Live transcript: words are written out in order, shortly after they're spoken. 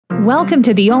Welcome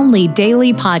to the only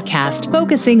daily podcast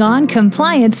focusing on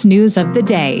compliance news of the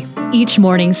day. Each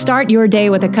morning, start your day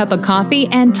with a cup of coffee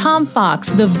and Tom Fox,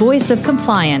 the voice of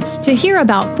compliance, to hear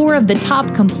about 4 of the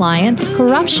top compliance,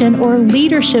 corruption, or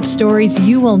leadership stories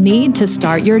you will need to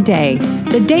start your day.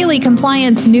 The Daily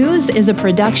Compliance News is a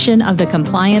production of the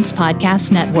Compliance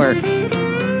Podcast Network.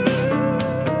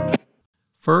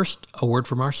 First, a word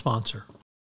from our sponsor.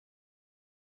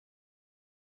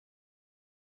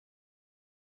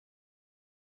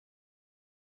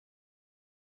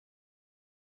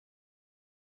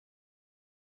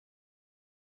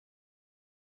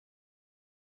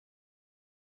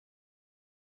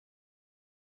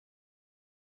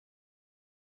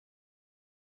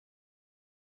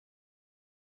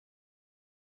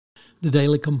 The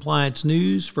Daily Compliance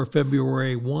News for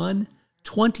February 1,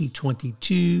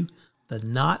 2022, the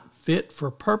Not Fit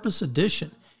for Purpose edition.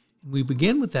 We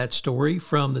begin with that story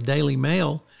from the Daily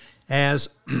Mail as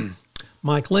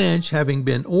Mike Lynch, having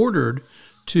been ordered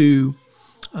to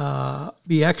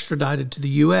be extradited to the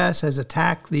U.S., has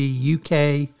attacked the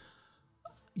UK-U.S.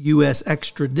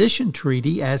 extradition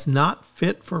treaty as not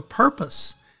fit for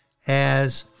purpose,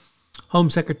 as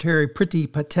Home Secretary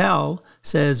Priti Patel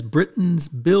says Britain's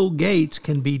Bill Gates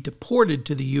can be deported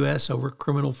to the U.S. over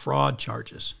criminal fraud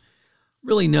charges.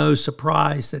 Really no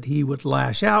surprise that he would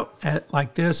lash out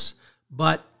like this,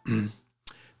 but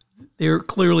there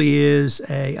clearly is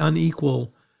an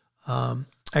unequal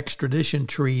extradition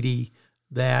treaty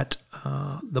that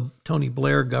the Tony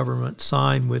Blair government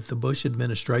signed with the Bush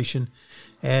administration,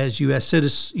 as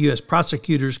U.S.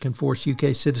 prosecutors can force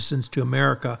UK citizens to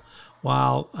America,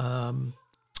 while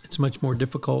it's much more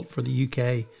difficult for the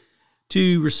UK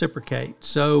to reciprocate.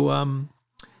 So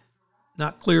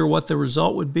not clear what the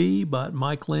result would be, but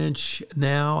Mike Lynch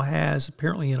now has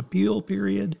apparently an appeal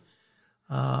period.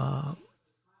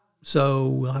 So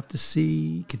we'll have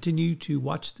to continue to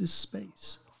watch this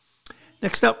space.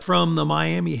 Next up, from the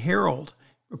Miami Herald,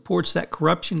 reports that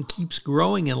corruption keeps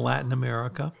growing in Latin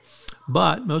America,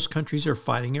 but most countries are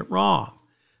fighting it wrong.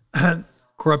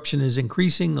 Corruption is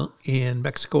increasing in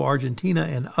Mexico, Argentina,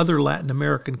 and other Latin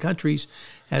American countries,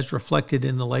 as reflected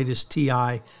in the latest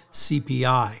TI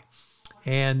CPI.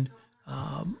 And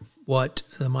what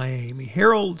the Miami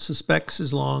Herald suspects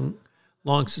is long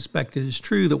suspected is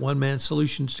true, that one-man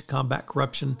solutions to combat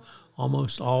corruption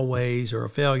almost always are a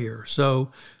failure.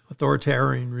 So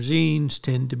authoritarian regimes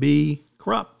tend to be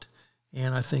corrupt,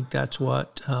 and I think that's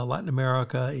what Latin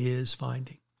America is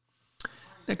finding.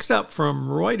 Next up, from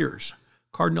Reuters,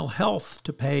 Cardinal Health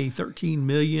to pay $13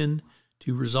 million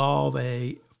to resolve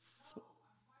a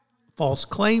False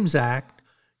Claims Act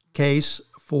case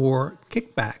for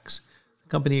kickbacks. The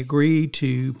company agreed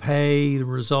to pay to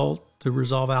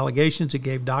resolve allegations it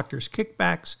gave doctors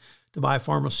kickbacks to buy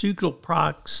pharmaceutical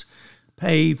products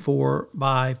paid for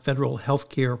by federal health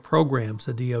care programs,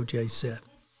 the DOJ said.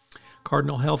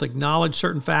 Cardinal Health acknowledged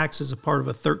certain facts as a part of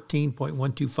a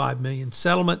 $13.125 million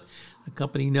settlement. The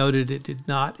company noted it did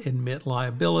not admit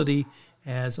liability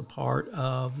as a part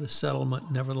of the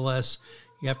settlement. Nevertheless,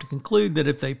 you have to conclude that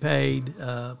if they paid,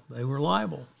 they were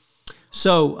liable.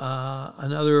 So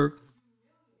another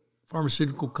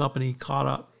pharmaceutical company caught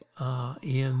up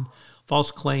in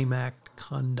False Claim Act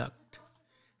conduct.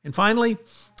 And finally,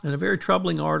 in a very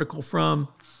troubling article from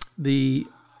the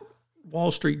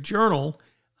Wall Street Journal,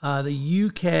 a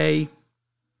UK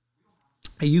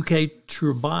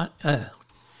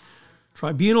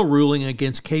tribunal ruling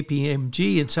against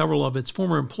KPMG and several of its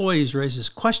former employees raises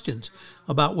questions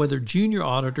about whether junior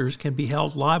auditors can be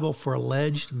held liable for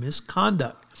alleged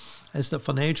misconduct, as the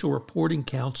Financial Reporting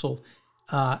Council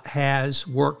has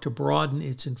worked to broaden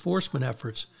its enforcement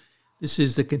efforts. This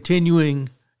is the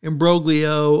continuing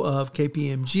imbroglio of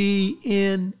KPMG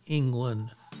in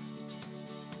England.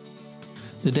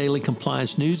 The Daily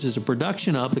Compliance News is a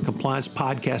production of the Compliance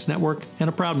Podcast Network and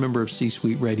a proud member of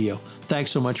C-Suite Radio.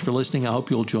 Thanks so much for listening. I hope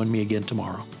you'll join me again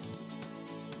tomorrow.